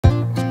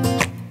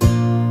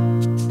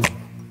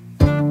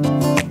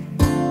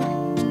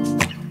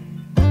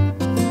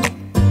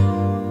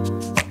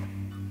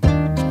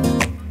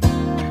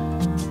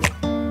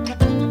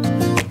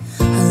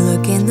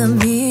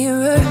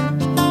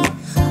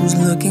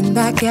looking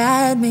back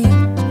at me.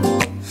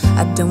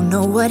 I don't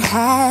know what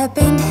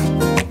happened.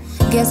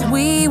 Guess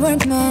we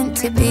weren't meant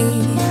to be.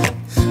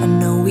 I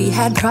know we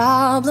had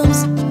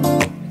problems.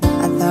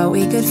 I thought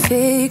we could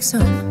fix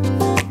them,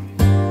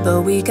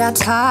 but we got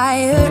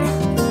tired.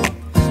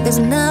 There's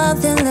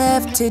nothing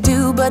left to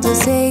do but to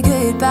say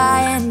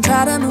goodbye and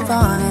try to move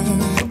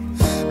on.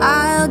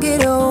 I'll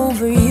get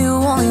over you,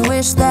 only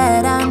wish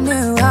that I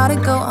knew how to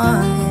go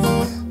on.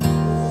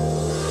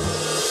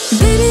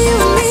 Baby, you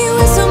and me,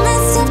 we're so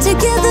messed up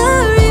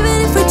together.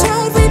 Even if we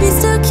tried, we'd be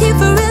stuck here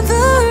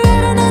forever. I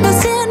don't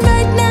understand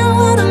right now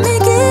how to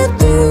make it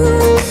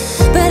through,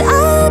 but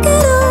I'll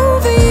get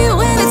over you,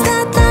 and it's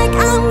not like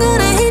I'm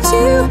gonna hate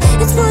you.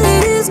 It's what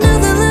it is,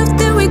 nothing left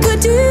that we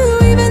could do.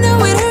 Even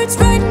though it hurts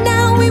right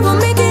now, we will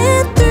make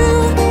it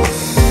through.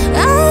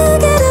 I'll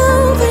get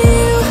over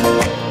you.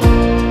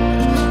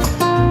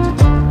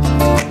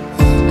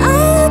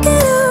 I'll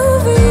get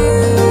over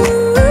you.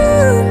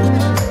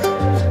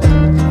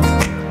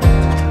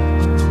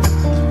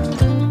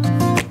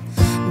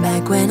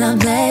 Back when I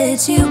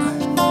met you,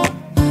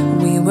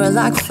 we were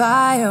like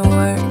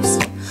fireworks.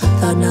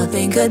 Thought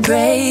nothing could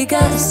break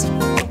us,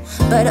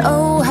 but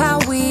oh how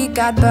we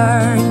got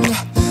burned.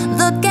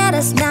 Look at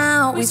us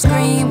now, we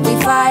scream, we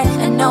fight,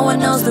 and no one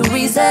knows the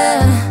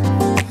reason.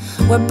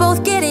 We're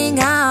both getting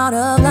out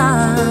of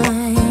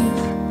line.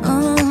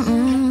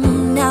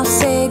 Now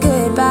say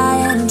goodbye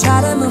and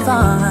try to move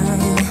on.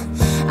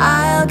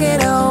 I'll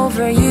get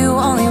over you,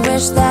 only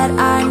wish that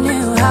I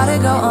knew how to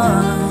go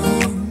on.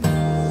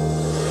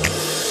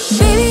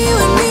 Baby, you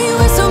and me,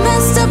 we're so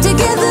messed up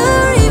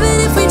together. Even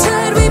if we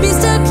tried, we'd be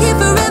stuck here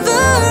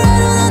forever. I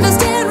don't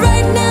understand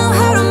right now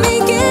how to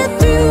make it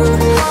through,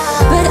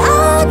 but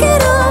I'll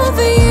get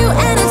over you,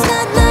 and it's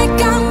not like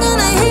I'm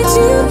gonna hate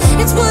you.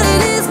 It's what